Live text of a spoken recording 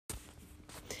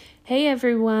Hey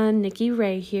everyone, Nikki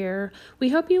Ray here. We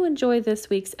hope you enjoy this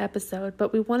week's episode,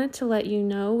 but we wanted to let you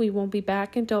know we won't be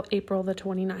back until April the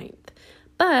 29th.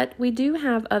 But we do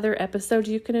have other episodes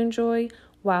you can enjoy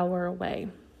while we're away.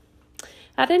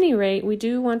 At any rate, we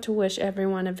do want to wish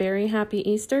everyone a very happy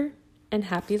Easter and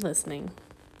happy listening.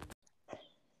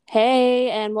 Hey,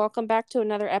 and welcome back to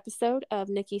another episode of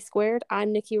Nikki Squared.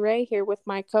 I'm Nikki Ray here with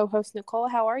my co-host Nicole.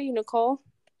 How are you, Nicole?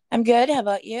 I'm good. How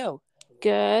about you?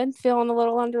 Good. Feeling a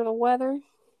little under the weather?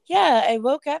 Yeah, I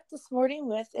woke up this morning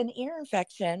with an ear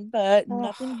infection, but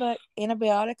nothing Ugh. but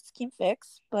antibiotics can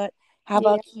fix. But how Yeah.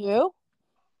 about you?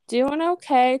 Doing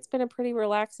okay. It's been a pretty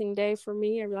relaxing day for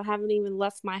me. I haven't even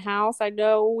left my house. I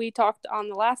know we talked on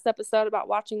the last episode about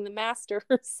watching the Masters.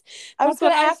 I was That's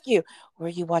going what to ask you, were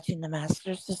you watching the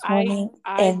Masters this morning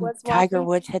I and was Tiger watching.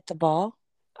 Woods hit the ball?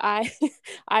 I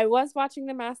I was watching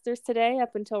the Masters today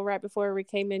up until right before we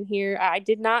came in here. I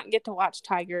did not get to watch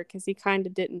Tiger because he kind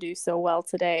of didn't do so well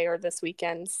today or this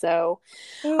weekend. So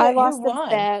I Who lost a won?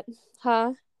 bet.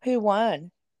 Huh? Who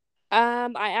won?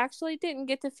 I actually didn't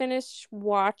get to finish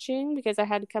watching because I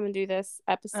had to come and do this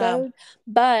Oh, episode,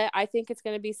 but I think it's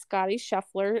going to be Scotty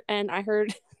Scheffler, and I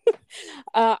heard,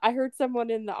 I heard someone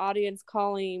in the audience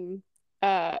call him,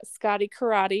 Scotty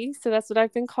Karate, so that's what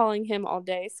I've been calling him all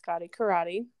day, Scotty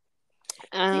Karate.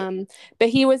 see, But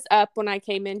he was up when I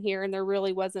came in here, and there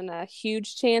really wasn't a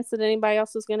huge chance that anybody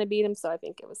else was going to beat him, so I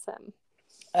think it was him.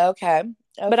 okay,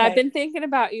 But I've okay. been thinking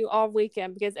about you all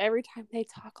weekend because every time they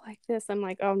talk like this, I'm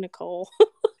like, oh, Nicole.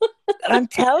 I'm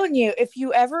telling you, if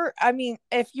you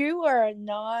are a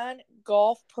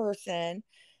non-golf person,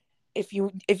 if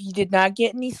you did not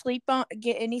get any sleep,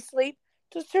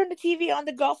 just turn the TV on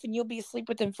the golf and you'll be asleep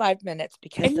within 5 minutes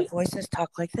because the And voices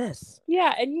talk like this.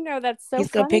 yeah, and that's so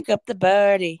He's gonna funny. pick up the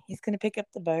birdie. He's gonna pick up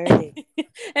the birdie.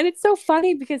 And it's so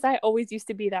funny because I always used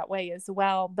to be that way as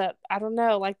well. But I don't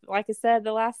know, like I said,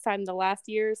 the last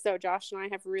year or so, Josh and I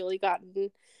have really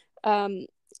gotten um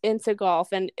into golf,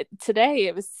 and today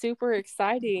it was super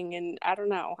exciting, and I don't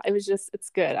know, it was just it's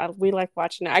good. We like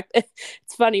watching it.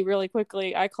 It's funny, really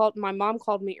quickly. My mom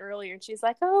called me earlier, and she's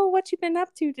like, "Oh, what you been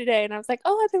up to today?" And I was like,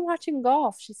 "Oh, I've been watching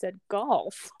golf." She said,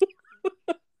 "Golf."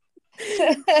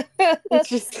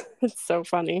 It's so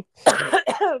funny.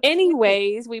 Excuse me.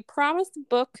 Anyways, we promised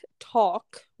book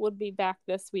talk would be back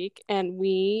this week, and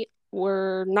we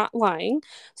were not lying.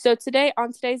 So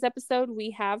on today's episode,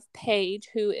 we have Paige,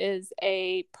 who is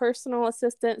a personal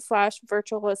assistant slash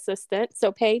virtual assistant.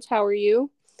 So Paige, how are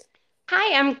you?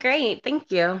 Hi, I'm great.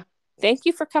 Thank you. Thank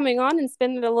you for coming on and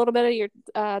spending a little bit of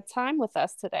your time with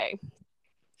us today.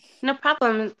 No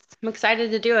problem. I'm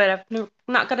excited to do it.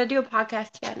 Not going to do a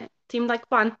podcast yet. And it seemed like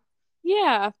fun.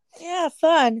 Yeah. Yeah,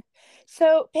 fun.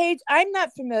 So, Paige, I'm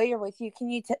not familiar with you. Can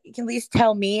you can at least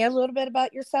tell me a little bit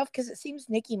about yourself? Because it seems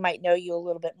Nikki might know you a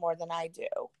little bit more than I do.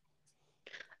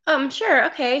 Sure.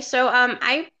 Okay. So,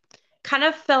 I kind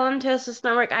of fell into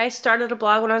assistant work. I started a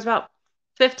blog when I was about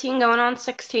 15, going on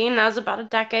 16. That was about a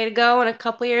decade ago. And a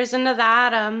couple years into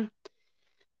that,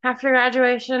 after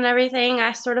graduation and everything,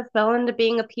 I sort of fell into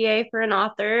being a PA for an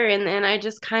author. And then I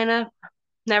just kind of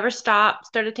never stopped,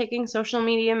 started taking social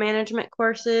media management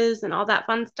courses and all that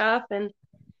fun stuff. And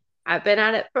I've been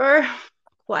at it for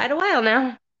quite a while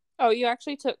now. Oh, you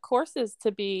actually took courses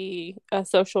to be a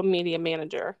social media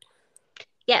manager.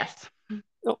 Yes.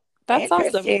 Oh, that's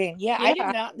awesome. Interesting. Yeah, I did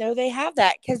Yeah. not know they have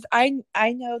that because I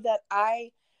know that I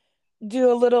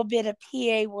do a little bit of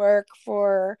PA work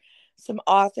for some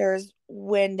authors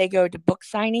when they go to book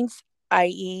signings,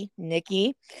 i.e.,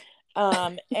 Nikki,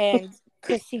 and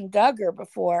Christine Duggar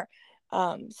before.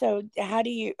 So how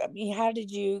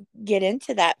did you get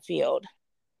into that field?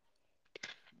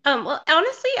 Well,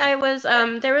 honestly, I was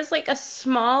there was like a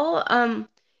small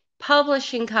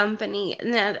publishing company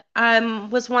that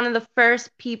was one of the first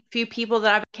few people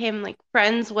that I became like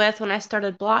friends with when I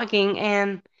started blogging,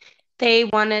 and they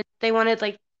wanted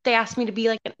like they asked me to be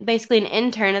like basically an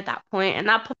intern at that point, and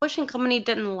that publishing company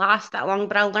didn't last that long,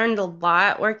 but I learned a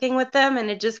lot working with them, and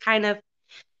it just kind of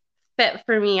fit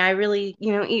for me. I really,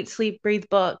 eat, sleep, breathe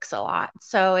books a lot,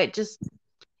 so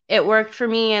it worked for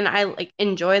me, and I like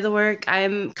enjoy the work.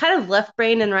 I'm kind of left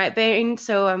brain and right brain,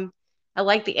 so I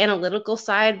like the analytical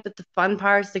side, but the fun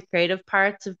parts, the creative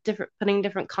parts of putting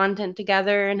different content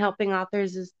together and helping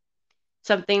authors is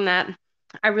something that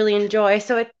I really enjoy.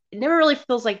 So it never really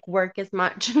feels like work as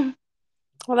much.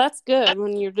 Well, that's good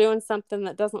when you're doing something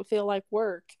that doesn't feel like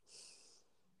work.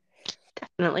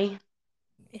 Definitely.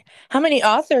 How many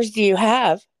authors do you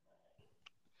have?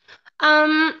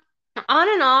 Um, on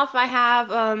and off, I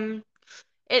have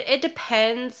it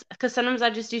depends because sometimes I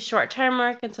just do short-term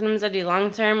work and sometimes I do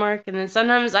long-term work and then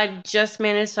sometimes I just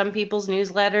manage some people's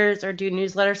newsletters or do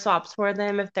newsletter swaps for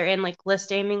them if they're in like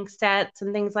list aiming sets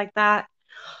and things like that.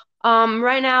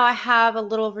 Right now I have a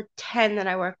little over 10 that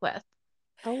I work with.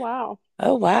 Oh, wow.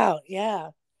 Oh, wow. Yeah.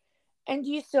 And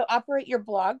do you still operate your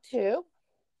blog too?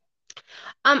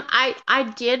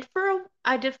 I did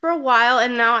for a while,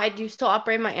 and now I do still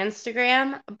operate my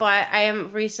Instagram, but I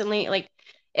am recently like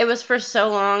it was for so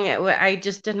long. I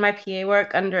just did my PA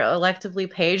work under electively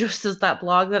Paige, which is that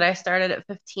blog that I started at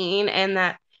 15, and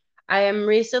that I am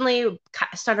recently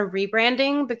started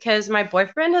rebranding because my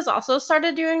boyfriend has also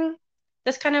started doing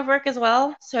this kind of work as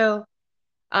well. So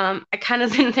I kind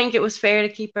of didn't think it was fair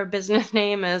to keep our business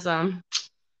name as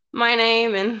my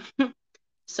name, and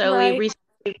so we Right.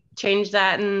 recently changed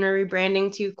that and are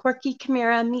rebranding to Quirky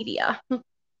Chimera Media.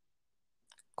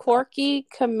 Quirky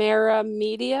Chimera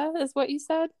Media is what you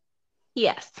said?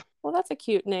 Yes. Well, that's a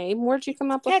cute name. Where'd you come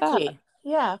up with that? Catchy.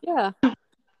 Yeah. Yeah.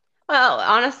 Well,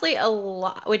 honestly,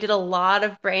 we did a lot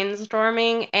of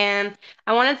brainstorming and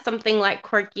I wanted something like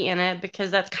quirky in it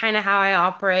because that's kind of how I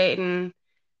operate and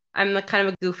I'm the kind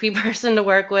of a goofy person to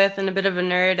work with and a bit of a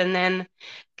nerd. And then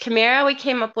Chimera we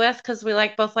came up with because we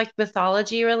both like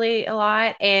mythology really a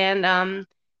lot and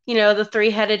the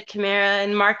three-headed chimera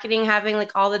and marketing having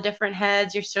like all the different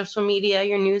heads, your social media,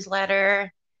 your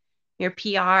newsletter, your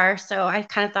PR. So I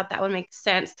kind of thought that would make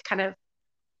sense to kind of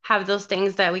have those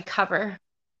things that we cover.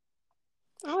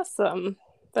 Awesome.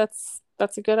 That's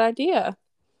a good idea.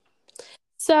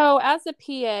 So, as a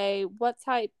PA,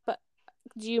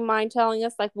 do you mind telling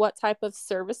us like what type of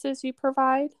services you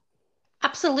provide?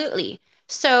 Absolutely.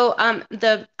 So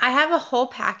the I have a whole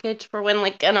package for when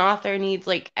like an author needs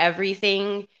like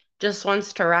everything, just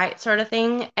wants to write sort of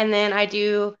thing. And then I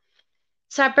do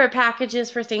separate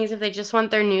packages for things if they just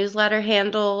want their newsletter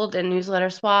handled and newsletter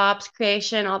swaps,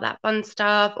 creation, all that fun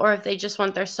stuff, or if they just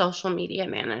want their social media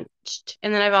managed.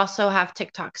 And then I've also have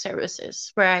TikTok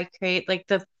services where I create like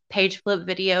the page flip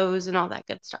videos and all that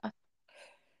good stuff.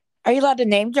 Are you allowed to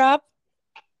name drop?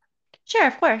 Sure,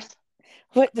 of course.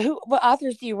 What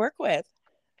authors do you work with?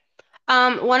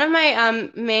 One of my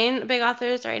main big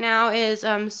authors right now is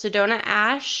Sedona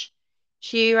Ash.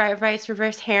 She writes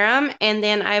Reverse Harem, and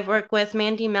then I work with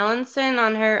Mandy Melanson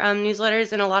on her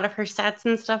newsletters and a lot of her sets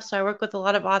and stuff. So I work with a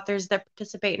lot of authors that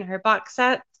participate in her box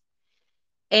sets.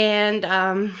 And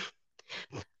I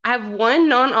have one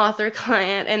non-author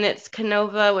client, and it's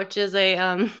Canova, which is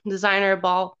a designer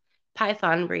ball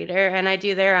python breeder, and I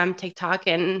do their TikTok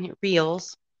and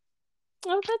Reels.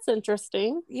 Oh, that's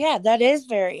interesting. Yeah, that is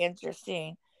very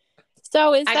interesting.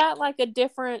 So is that like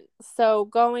so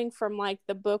going from like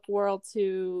the book world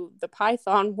to the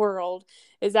Python world,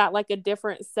 is that like a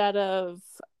different set of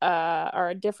or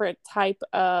a different type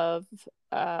of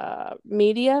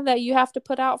media that you have to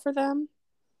put out for them?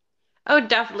 Oh,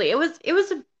 definitely. It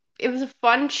was a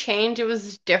fun change. It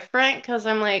was different because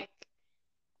I'm like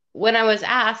when I was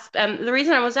asked, the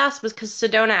reason I was asked was because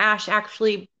Sedona Ash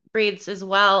actually breeds as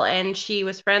well, and she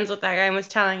was friends with that guy and was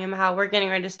telling him how we're getting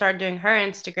ready to start doing her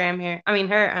Instagram here. I mean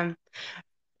her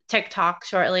TikTok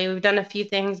shortly. We've done a few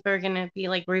things, but we're gonna be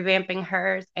like revamping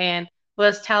hers and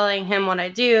was telling him what I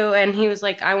do, and he was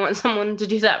like, I want someone to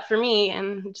do that for me,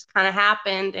 and it just kind of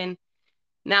happened, and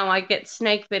now I get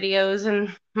snake videos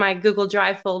in my Google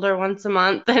Drive folder once a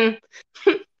month, and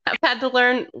I've had to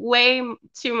learn way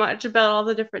too much about all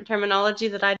the different terminology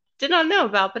that I did not know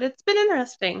about, but it's been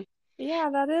interesting.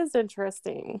 Yeah, that is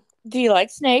interesting. Do you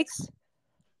like snakes?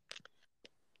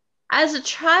 As a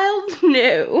child,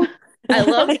 no. I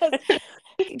love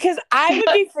Because I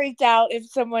would be freaked out if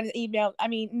someone emailed. I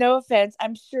mean, no offense.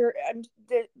 I'm sure.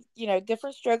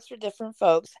 Different strokes for different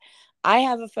folks. I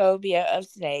have a phobia of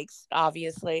snakes,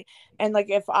 obviously, and like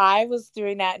if I was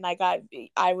doing that and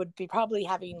I would be probably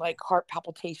having like heart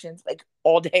palpitations like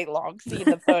all day long seeing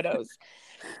the photos.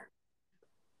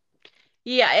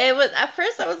 Yeah, it was at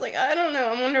first I was like, I don't know,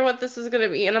 I wonder what this is gonna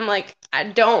be. And I'm like, I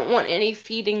don't want any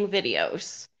feeding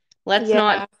videos. Let's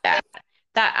not Yeah. do that.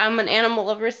 That I'm an animal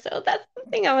lover, so that's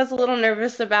something I was a little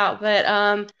nervous about. But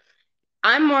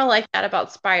I'm more like that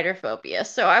about spider phobia.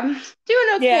 So I'm doing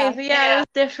okay. Yeah. But yeah, it was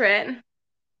different.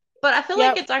 But I feel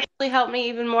like Yep. it's actually helped me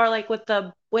even more like with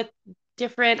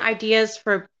different ideas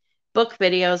for book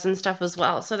videos and stuff as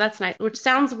well. So that's nice, which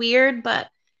sounds weird, but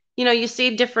you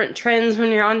see different trends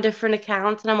when you're on different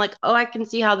accounts, and I'm like, oh, I can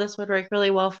see how this would work really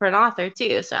well for an author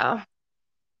too. So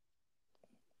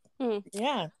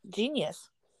Yeah. Genius.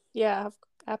 Yeah,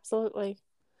 absolutely.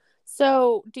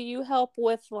 So, do you help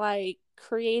with like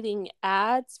creating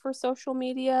ads for social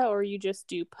media or you just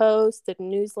do posts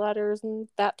and newsletters and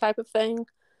that type of thing?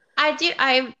 I do.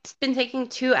 I've been taking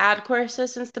two ad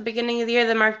courses since the beginning of the year,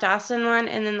 the Mark Dawson one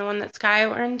and then the one that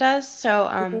Skywarn does.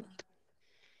 So,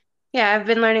 yeah, I've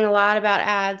been learning a lot about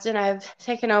ads and I've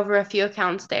taken over a few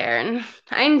accounts there. And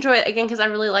I enjoy it again because I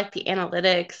really like the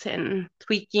analytics and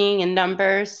tweaking and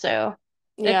numbers. So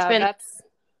it's Yeah, been, that's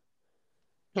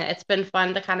yeah, it's been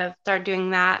fun to kind of start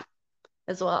doing that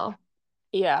as well.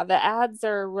 yeah, the ads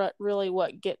are really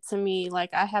what get to me.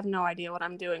 Like, I have no idea what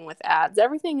I'm doing with ads.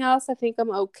 Everything else, I think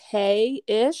I'm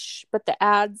okay-ish, but the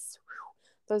ads,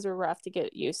 those are rough to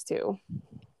get used to.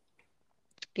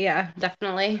 Yeah,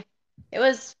 definitely. It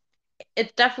was,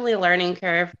 it's definitely a learning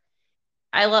curve.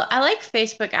 I like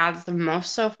Facebook ads the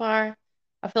most so far.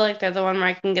 I feel like they're the one where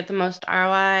I can get the most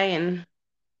ROI and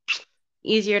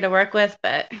easier to work with,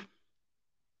 but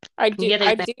I I'm do, getting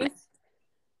I there. do,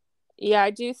 yeah,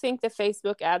 I do think the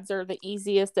Facebook ads are the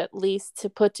easiest, at least, to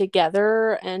put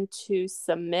together and to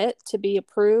submit to be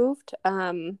approved.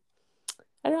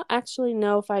 I don't actually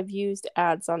know if I've used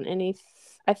ads on any.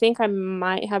 I think I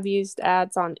might have used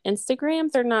ads on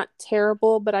Instagram. They're not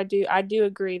terrible, but I do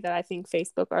agree that I think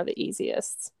Facebook are the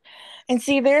easiest. And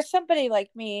see, there's somebody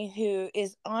like me who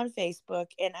is on Facebook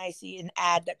and I see an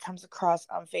ad that comes across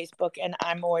on Facebook and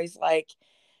I'm always like,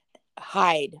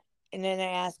 hide. And then I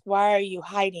ask, why are you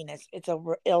hiding this? It's a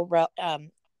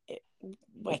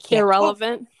I can't talk.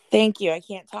 Irrelevant. Thank you. I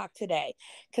can't talk today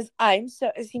because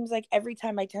it seems like every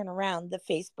time I turn around, the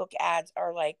Facebook ads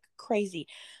are like crazy.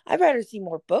 I'd rather see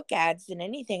more book ads than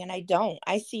anything. And I don't.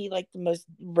 I see like the most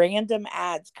random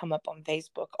ads come up on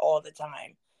Facebook all the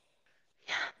time.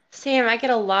 Same, I get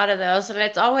a lot of those, and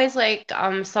it's always like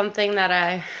something that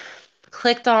I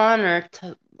clicked on or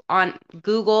on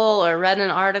Google or read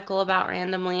an article about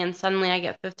randomly, and suddenly I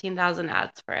get 15,000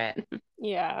 ads for it.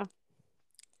 Yeah.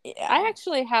 Yeah. I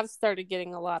actually have started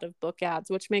getting a lot of book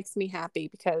ads, which makes me happy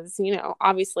because,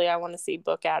 obviously I want to see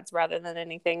book ads rather than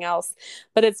anything else.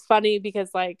 But it's funny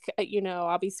because, like,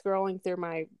 I'll be scrolling through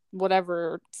my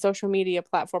whatever social media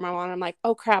platform I'm on. I'm like,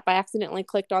 oh crap, I accidentally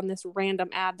clicked on this random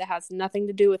ad that has nothing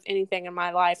to do with anything in my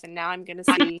life. And now I'm going to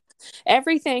see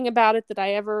everything about it that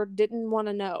I ever didn't want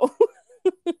to know.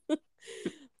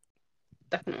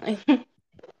 Definitely.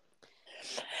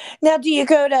 Now, do you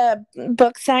go to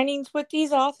book signings with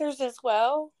these authors as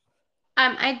well?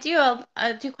 I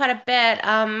do quite a bit.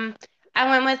 I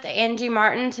went with Angie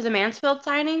Martin to the Mansfield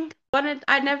signing.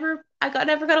 Never got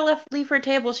to leave her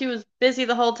table. She was busy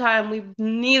the whole time.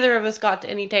 Neither of us got to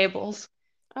any tables.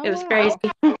 Oh, It was crazy.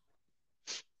 wow.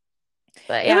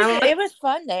 But It yeah, was it was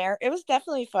fun there. It was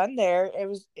definitely fun there.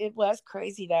 It was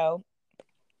crazy though.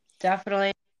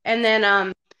 definitely. And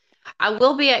then I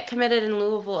will be at Committed in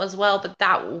Louisville as well, but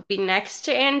that will be next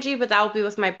to Angie, but that will be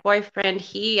with my boyfriend.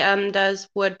 He does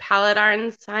wood palette art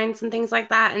and signs and things like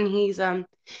that, and he's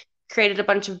created a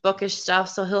bunch of bookish stuff,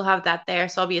 so he'll have that there.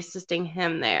 So I'll be assisting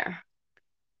him there.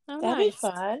 Oh, That'd be nice.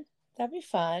 fun. That'd be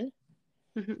fun.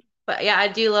 But yeah, I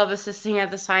do love assisting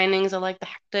at the signings. I like the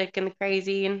hectic and the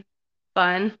crazy and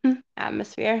fun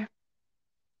atmosphere.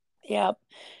 Yep.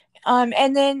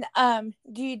 And then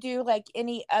do you do like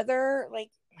any other like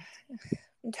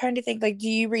I'm trying to think like do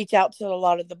you reach out to a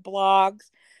lot of the blogs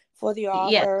for the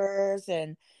Yeah, authors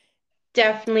and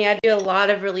definitely. I do a lot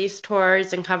of release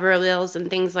tours and cover reels and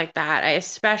things like that. I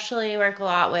especially work a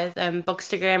lot with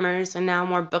bookstagrammers and now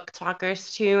more book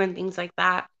talkers too and things like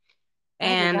that.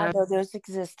 I did And not know those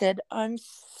existed. I'm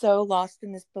so lost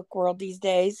in this book world these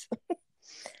days.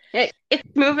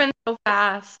 it's moving so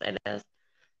fast. It is.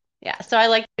 Yeah, so I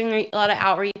like doing a lot of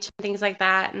outreach and things like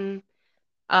that. And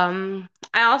I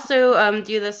also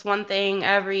do this one thing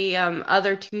every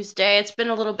other Tuesday. It's been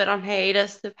a little bit on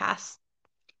hiatus the past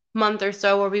month or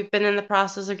so where we've been in the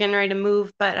process of getting ready to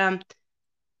move. But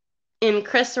in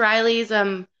Chris Riley's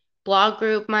blog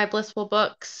group, My Blissful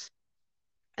Books,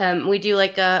 I do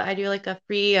like a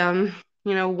free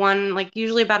one like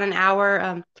usually about an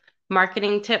hour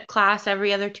marketing tip class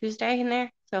every other Tuesday in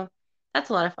there. So that's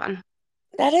a lot of fun.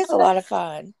 That is a lot of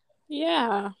fun.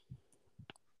 Yeah.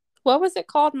 What was it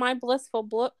called? My Blissful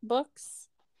Books?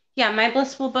 Yeah, My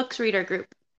Blissful Books reader group.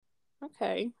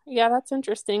 Okay. Yeah, that's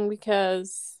interesting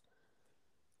because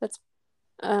that's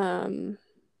um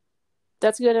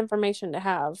that's good information to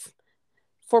have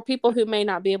for people who may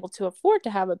not be able to afford to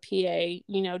have a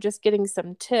PA. Just getting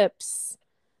some tips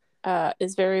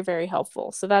is very, very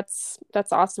helpful. So that's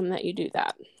awesome that you do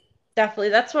that. Definitely.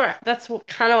 That's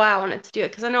kind of why I wanted to do it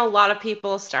because I know a lot of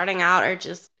people starting out are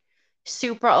just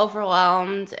super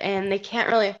overwhelmed and they can't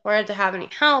really afford to have any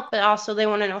help, but also they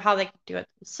want to know how they can do it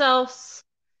themselves.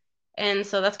 And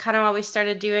so that's kind of why we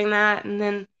started doing that. And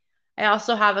then I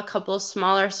also have a couple of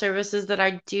smaller services that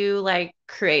I do like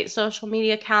create social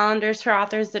media calendars for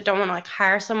authors that don't want to like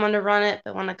hire someone to run it,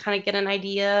 but want to kind of get an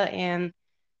idea. And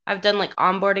I've done like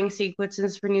onboarding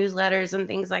sequences for newsletters and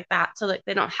things like that, so that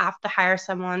they don't have to hire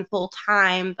someone full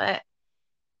time, but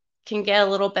can get a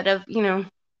little bit of,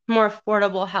 more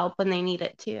affordable help when they need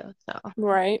it too. So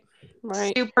Right.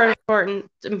 super important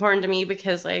to me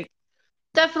because like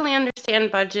definitely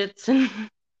understand budgets and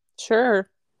Sure.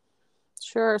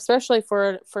 Especially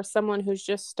for someone who's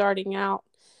just starting out.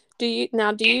 Do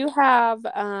you have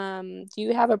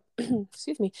a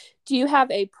excuse me, do you have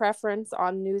a preference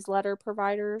on newsletter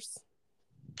providers?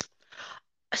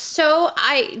 So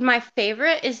my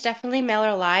favorite is definitely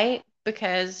MailerLite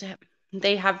because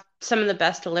they have some of the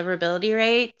best deliverability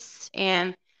rates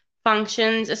and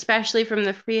functions, especially from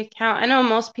the free account. I know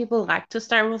most people like to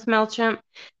start with MailChimp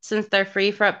since they're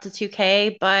free for up to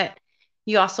 2K, but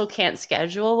you also can't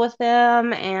schedule with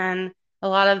them, and a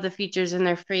lot of the features in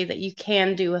there free that you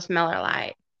can do with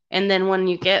MailerLite. And then when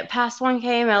you get past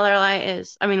 1K,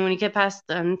 when you get past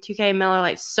 2K,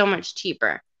 MailerLite's so much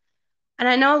cheaper. And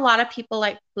I know a lot of people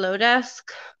like Flowdesk,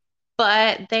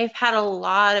 but they've had a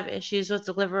lot of issues with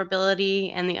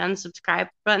deliverability and the unsubscribe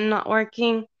button not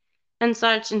working and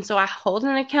such. And so I hold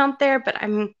an account there, but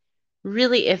I'm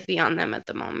really iffy on them at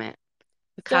the moment So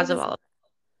because of all of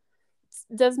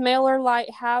does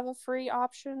MailerLite have a free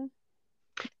option?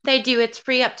 it. They do. It's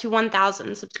free up to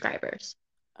 1,000 subscribers.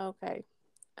 Okay.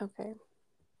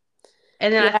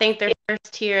 And then I Yeah, think their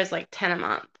first tier is like 10 a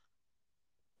month.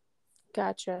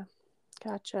 gotcha.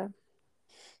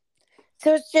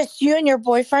 So it's just you and your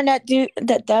boyfriend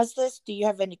that does this? Do you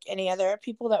have any other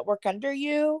people that work under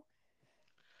you?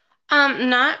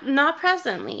 Not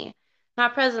presently.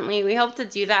 Not presently. We hope to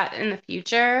do that in the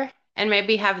future and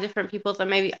maybe have different people that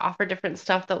maybe offer different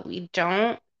stuff that we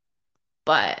don't.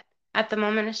 But at the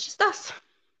moment, it's just us.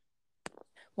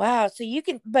 Wow. So you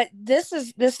can, but this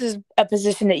is a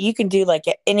position that you can do like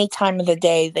at any time of the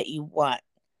day that you want.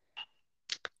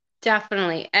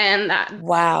 Definitely. And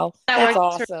Wow, that that's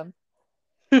works awesome.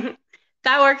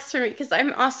 that works for me because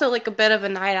I'm also like a bit of a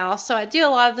night owl. So I do a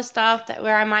lot of the stuff that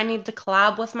where I might need to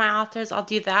collab with my authors. I'll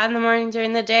do that in the morning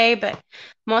during the day. But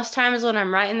most times when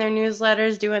I'm writing their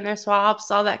newsletters, doing their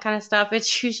swaps, all that kind of stuff,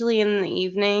 it's usually in the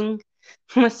evening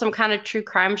with some kind of true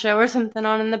crime show or something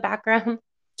on in the background.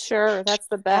 Sure, that's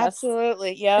the best.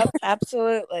 Absolutely. Yep.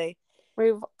 Absolutely.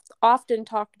 We've often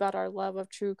talked about our love of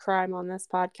true crime on this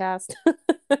podcast.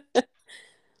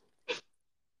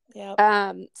 Yep.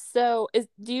 So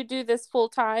do you do this full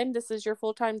time? This is your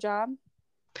full-time job?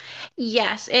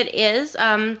 Yes, it is.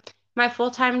 My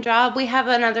full-time job. I have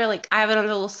another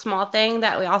little small thing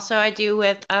that I do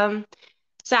with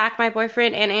Zach, my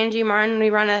boyfriend, and Angie Martin. We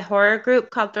run a horror group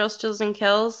called Thrills, Chills, and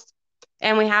Kills,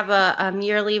 and we have a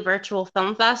yearly virtual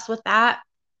film fest with that.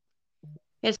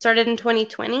 It started in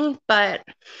 2020, but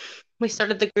we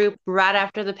started the group right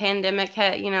after the pandemic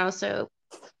hit, so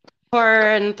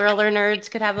horror and thriller nerds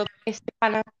could have a place to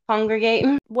kind of congregate.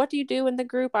 What do you do in the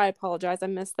group? I apologize, I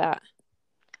missed that.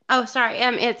 Oh, sorry.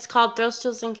 It's called Thrills,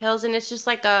 Chills, and Kills, and it's just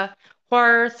like a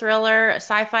horror, thriller,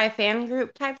 sci-fi fan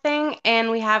group type thing.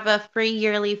 And we have a free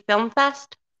yearly film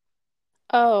fest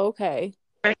Oh, okay.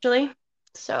 virtually.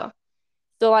 So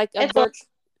So like it's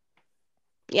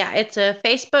a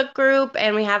Facebook group,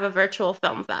 and we have a virtual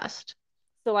film fest.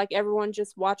 so like everyone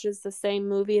just watches the same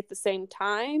movie at the same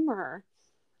time, or?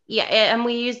 Yeah, and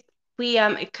we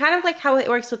kind of like how it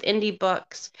works with indie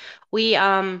books. We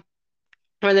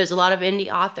where there's a lot of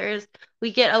indie authors.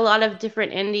 We get a lot of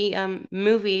different indie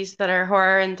movies that are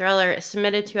horror and thriller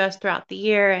submitted to us throughout the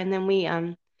year, and then we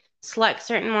select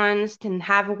certain ones and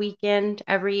have a weekend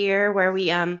every year where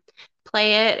we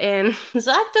play it. And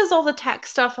Zach does all the tech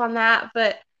stuff on that,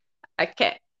 but I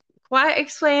can't quite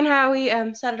explain how we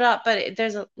set it up. But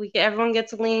everyone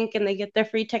gets a link and they get their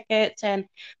free tickets, and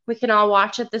we can all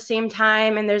watch at the same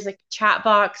time. And there's like a chat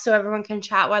box so everyone can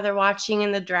chat while they're watching,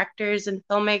 and the directors and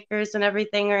filmmakers and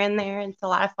everything are in there, and it's a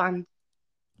lot of fun.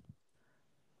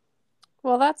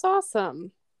 Well, that's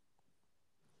awesome.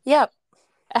 Yep.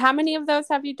 How many of those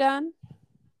have you done?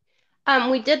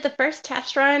 We did the first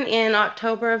test run in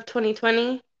October of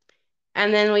 2020,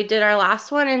 and then we did our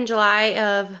last one in July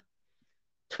of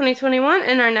 2021,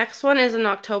 and our next one is in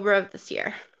October of this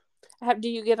year. Do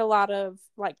you get a lot of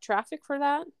like traffic for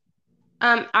that?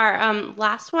 Our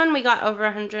last one, we got over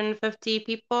 150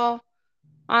 people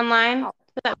online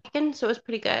for that weekend, so it was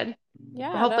pretty good.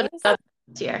 Yeah, We're hoping it's up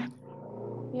this year.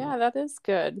 Yeah, that is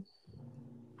good.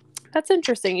 That's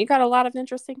interesting. You got a lot of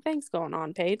interesting things going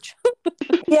on, Paige.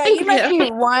 Yeah, Thank you must you.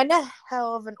 be one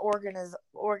hell of an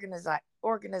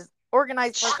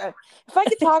organized person. If I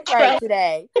could talk right Trello.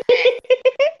 today.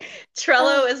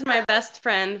 Trello is my best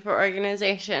friend for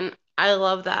organization. I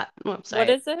love that What website.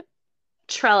 is it?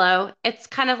 Trello. It's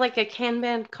kind of like a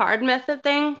Kanban card method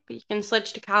thing. You can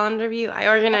switch to calendar view. I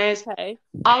organize Okay.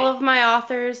 all of my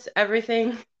authors,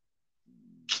 everything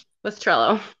with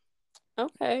Trello.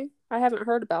 Okay. I haven't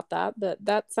heard about that, but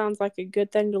that sounds like a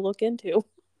good thing to look into.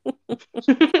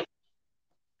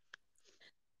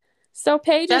 So,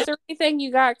 Paige, is Yep. there anything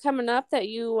you got coming up that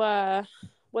you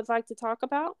would like to talk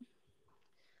about?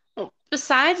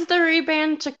 Besides the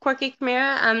rebrand to Quirky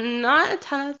Chimera, not a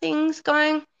ton of things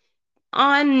going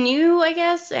on new, I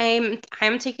guess.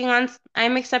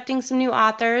 I'm accepting some new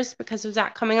authors because of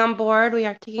that coming on board. We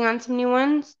are taking on some new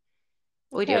ones.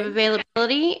 We do have Okay.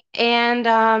 availability, and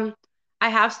I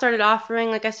have started offering,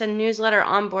 like I said, newsletter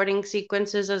onboarding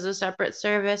sequences as a separate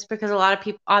service because a lot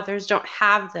of authors don't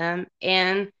have them,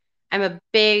 and I'm a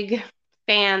big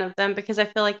fan of them because I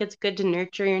feel like it's good to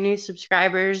nurture your new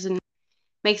subscribers and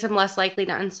makes them less likely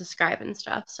to unsubscribe and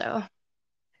stuff. So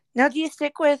Now, do you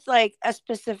stick with like a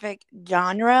specific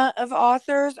genre of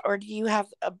authors, or do you have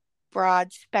a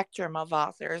broad spectrum of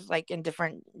authors, like in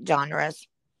different genres?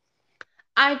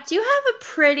 I do have a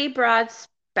pretty broad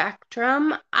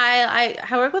spectrum. I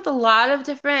work with a lot of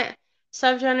different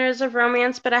subgenres of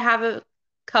romance, but I have a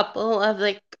couple of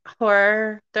like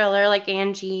horror, thriller, like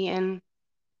Angie and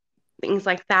things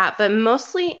like that. But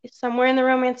mostly somewhere in the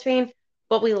romance vein.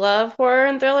 But we love horror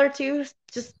and thriller too.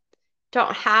 Just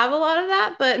don't have a lot of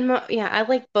that. But yeah, I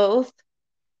like both.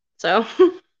 So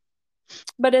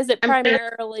But is it I'm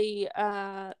primarily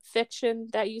fiction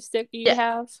that you yeah,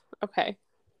 have? Okay.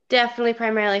 definitely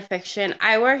primarily fiction.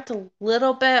 I worked a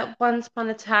little bit once upon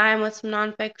a time with some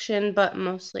nonfiction, but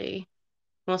mostly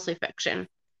fiction.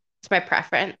 It's my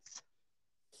preference.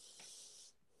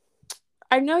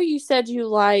 I know you said you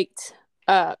liked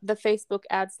the Facebook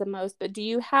ads the most, but do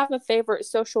you have a favorite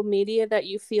social media that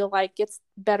you feel like gets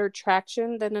better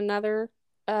traction than another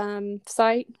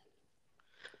site?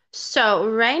 So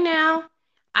right now,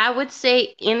 I would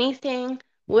say anything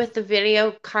with the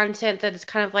video content that is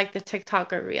kind of like the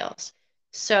TikTok or Reels.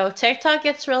 So TikTok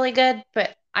gets really good,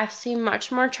 but I've seen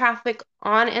much more traffic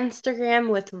on Instagram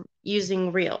with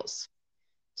using Reels.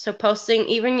 So posting,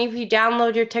 even if you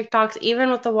download your TikToks,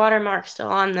 even with the watermark still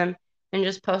on them, and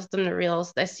just post them to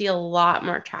Reels, I see a lot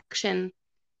more traction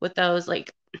with those,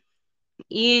 like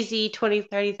easy 20,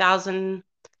 30,000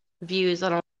 views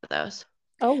on a lot of those.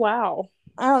 Oh, wow.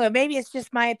 I don't know. Maybe it's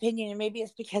just my opinion, and maybe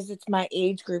it's because it's my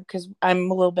age group. Because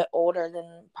I'm a little bit older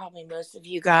than probably most of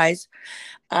you guys.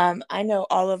 I know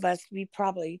all of us. We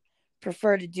probably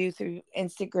prefer to do through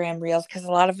Instagram Reels because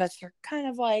a lot of us are kind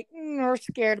of like we're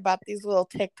scared about these little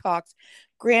TikToks.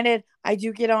 Granted, I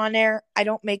do get on there. I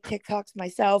don't make TikToks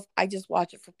myself. I just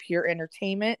watch it for pure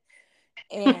entertainment.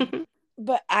 And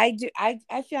but I do.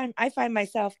 I find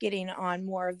myself getting on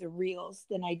more of the Reels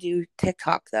than I do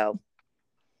TikTok, though.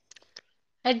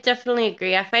 I definitely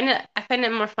agree. I find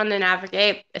it more fun to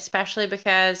navigate, especially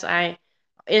because I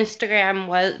Instagram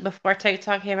was before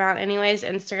TikTok came out anyways.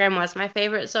 Instagram was my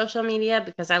favorite social media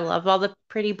because I love all the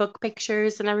pretty book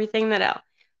pictures and everything that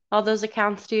all those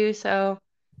accounts do. So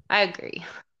I agree.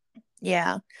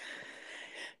 Yeah.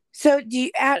 So do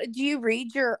you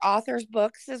read your author's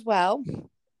books as well?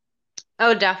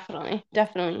 Oh, definitely,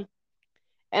 definitely.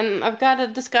 And I've got to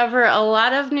discover a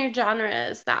lot of new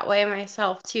genres that way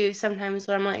myself too. Sometimes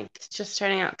when I'm like just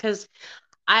starting out, because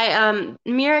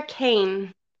Mira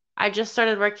Kane, I just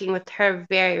started working with her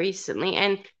very recently,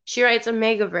 and she writes a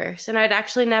Megaverse, and I'd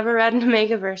actually never read a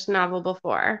Megaverse novel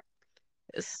before.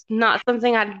 It's not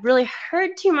something I'd really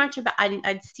heard too much about.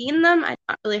 I'd seen them, I'd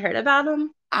not really heard about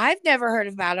them. I've never heard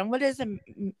about them. What is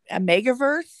a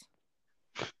megaverse?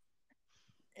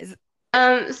 Is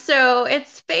So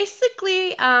it's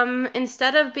basically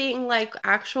instead of being like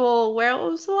actual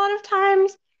werewolves a lot of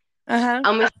times, uh-huh.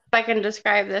 let me see if I can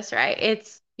describe this right.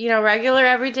 It's, regular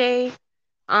everyday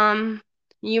um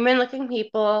human looking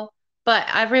people, but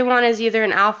everyone is either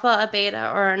an alpha, a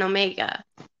beta, or an omega.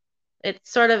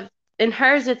 It's sort of in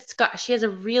hers, she has a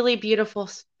really beautiful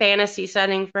fantasy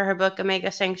setting for her book,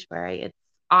 Omega Sanctuary. It's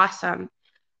awesome.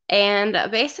 And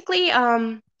basically,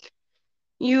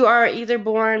 you are either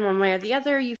born one way or the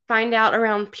other. You find out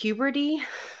around puberty.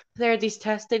 There are these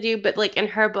tests they do, but like in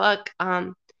her book,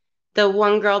 the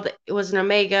one girl that was an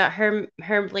omega,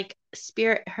 her like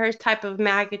spirit, her type of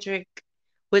magic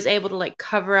was able to like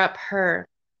cover up her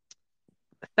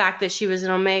fact that she was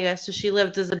an omega, so she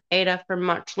lived as a beta for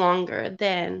much longer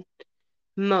than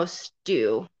most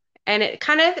do. And it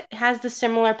kind of has the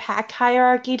similar pack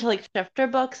hierarchy to like shifter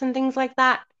books and things like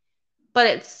that, but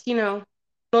it's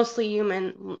mostly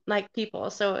human like people.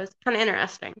 So it's kind of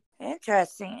interesting.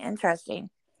 Interesting.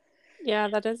 Yeah,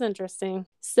 that is interesting.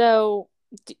 So,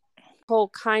 Cole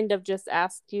kind of just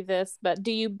asked you this, but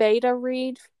do you beta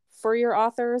read for your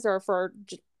authors, or for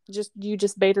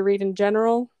just beta read in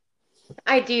general?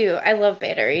 I do. I love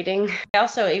beta reading. I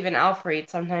also even alpha read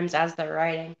sometimes as they're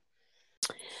writing.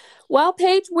 Well,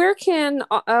 Paige, where can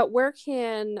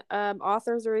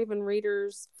authors or even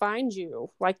readers find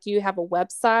you? Like, do you have a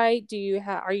website?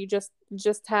 Are you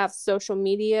just have social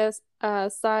media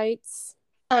sites?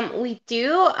 We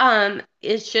do.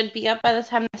 It should be up by the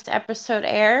time this episode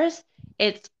airs.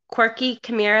 It's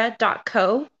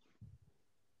quirkychimera.co.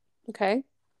 Okay.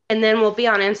 And then we'll be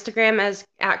on Instagram as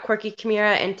at Quirky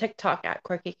Chimera and TikTok at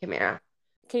Quirky Chimera.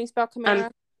 Can you spell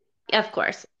Chimera? Of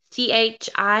course. Chimera.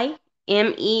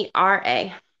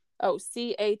 Oh,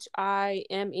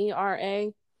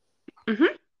 Chimera. Mm-hmm.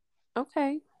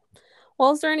 Okay.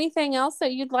 Well, is there anything else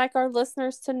that you'd like our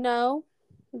listeners to know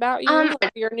about you or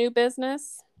your new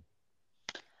business?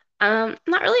 Not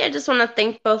really. I just want to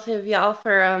thank both of y'all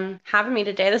for having me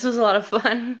today. This was a lot of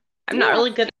fun. I'm not Yeah.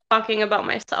 really good at talking about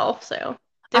myself, so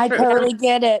I different. totally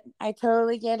get it.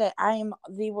 I am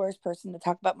the worst person to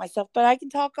talk about myself, but I can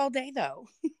talk all day though.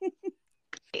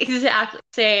 Exactly.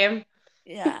 Same.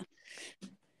 Yeah.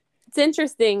 It's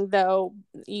interesting though.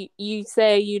 You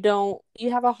say you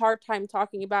have a hard time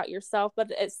talking about yourself,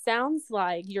 but it sounds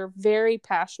like you're very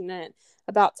passionate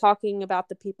about talking about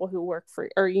the people who work for,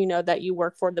 or that you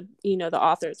work for, the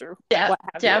authors or what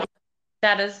have you.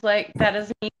 That is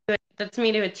me. That's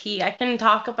me to a T. I can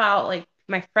talk about like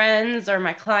my friends or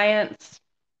my clients,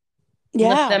 lift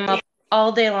Yeah. them up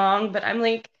all day long, but I'm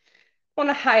like want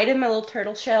to hide in my little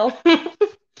turtle shell.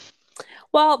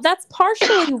 Well, that's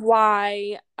partially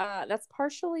why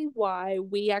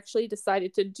we actually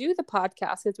decided to do the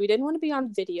podcast, because we didn't want to be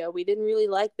on video. We didn't really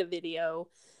like the video.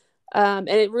 And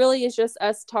it really is just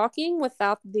us talking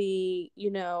without the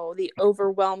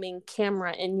overwhelming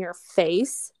camera in your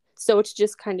face. So it's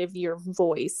just kind of your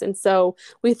voice. And so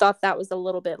we thought that was a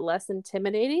little bit less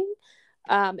intimidating.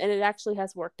 And it actually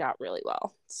has worked out really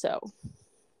well. So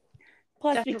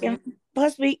plus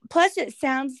it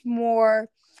sounds more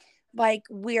like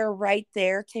we're right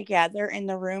there together in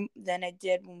the room than it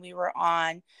did when we were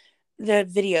on the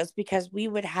videos, because we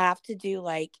would have to do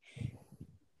I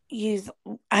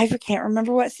can't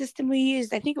remember what system we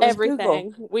used. I think it was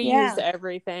everything. Google. We Yeah. used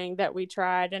everything that we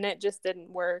tried, and it just didn't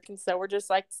work. And so we're just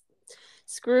like,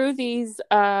 screw these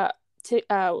YouTube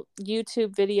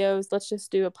videos. Let's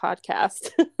just do a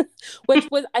podcast, which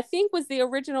I think was the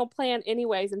original plan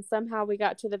anyways. And somehow we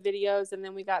got to the videos, and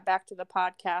then we got back to the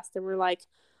podcast, and we're like,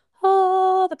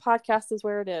 oh, the podcast is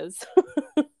where it is.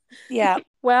 Yeah.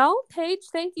 Well, Paige,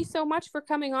 thank you so much for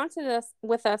coming on to this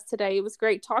with us today. It was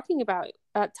great talking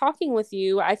with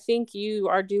you. I think you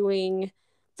are doing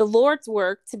the Lord's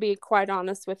work, to be quite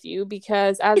honest with you,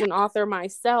 because as an author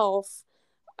myself,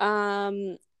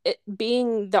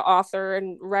 being the author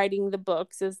and writing the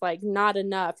books is like not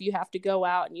enough. You have to go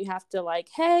out and you have to like,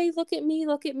 hey, look at me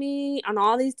on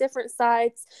all these different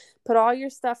sites, put all your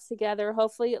stuff together.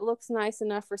 Hopefully it looks nice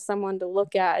enough for someone to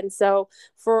look at. And so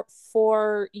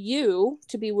for you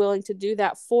to be willing to do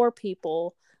that for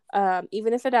people,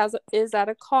 even if it is at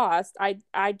a cost,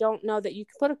 I don't know that you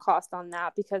can put a cost on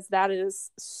that, because that is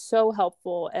so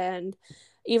helpful. And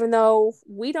even though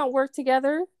we don't work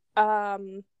together,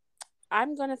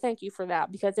 I'm going to thank you for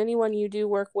that, because anyone you do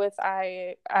work with,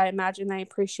 I imagine they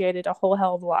appreciate it a whole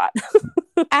hell of a lot.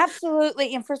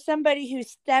 Absolutely. And for somebody who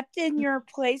stepped in your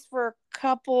place for a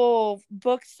couple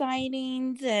book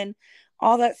signings and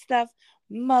all that stuff,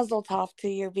 muzzle tough to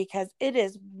you, because it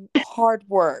is hard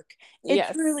work.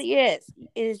 Yes. It really is.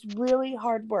 It is really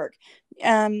hard work.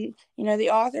 The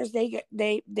authors,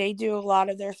 they do a lot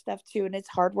of their stuff too, and it's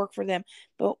hard work for them.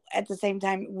 But at the same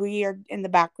time, we are in the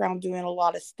background doing a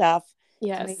lot of stuff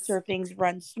to make sure things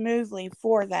run smoothly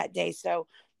for that day. So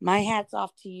my hat's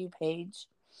off to you, Paige.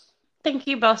 Thank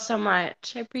you both so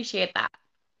much. I appreciate that.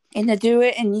 And to do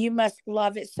it, and you must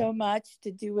love it so much,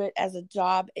 to do it as a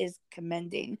job is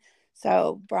commending.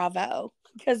 So bravo.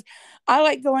 Because I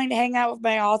like going to hang out with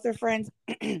my author friends,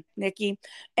 Nikki,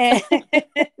 and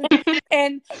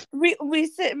and we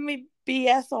sit and we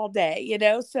BS all day,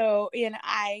 So, and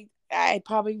I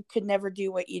probably could never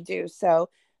do what you do. So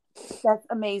that's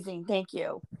amazing. Thank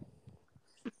you.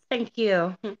 Thank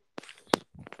you.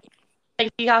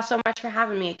 Thank you guys so much for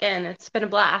having me again. It's been a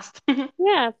blast.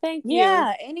 Yeah, thank you.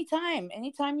 Yeah, anytime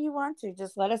you want to,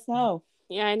 just let us know.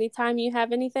 Yeah, anytime you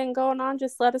have anything going on,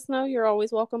 just let us know. You're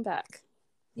always welcome back.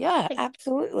 Yeah,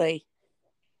 absolutely.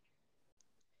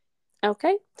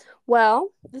 Okay. Well,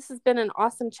 this has been an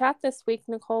awesome chat this week,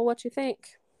 Nicole. What you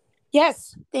think?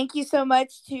 Yes. Thank you so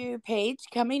much to Paige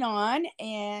coming on.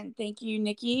 And thank you,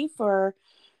 Nikki, for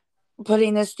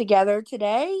putting this together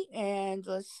today. And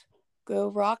let's go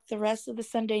rock the rest of the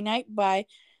Sunday night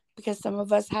because some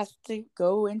of us have to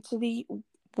go into the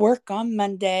work on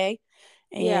Monday.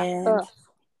 Yeah. And Ugh.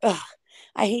 ugh,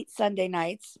 I hate Sunday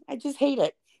nights. I just hate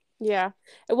it. Yeah.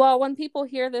 Well, when people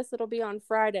hear this, it'll be on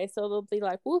Friday. So they'll be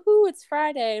like, woohoo, it's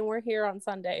Friday and we're here on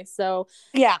Sunday. So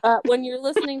Yeah. when you're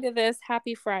listening to this,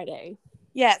 happy Friday.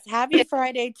 Yes. Happy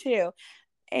Friday, too.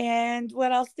 And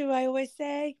what else do I always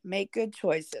say? Make good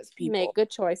choices, Make people.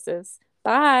 good choices.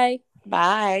 Bye.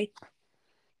 Bye.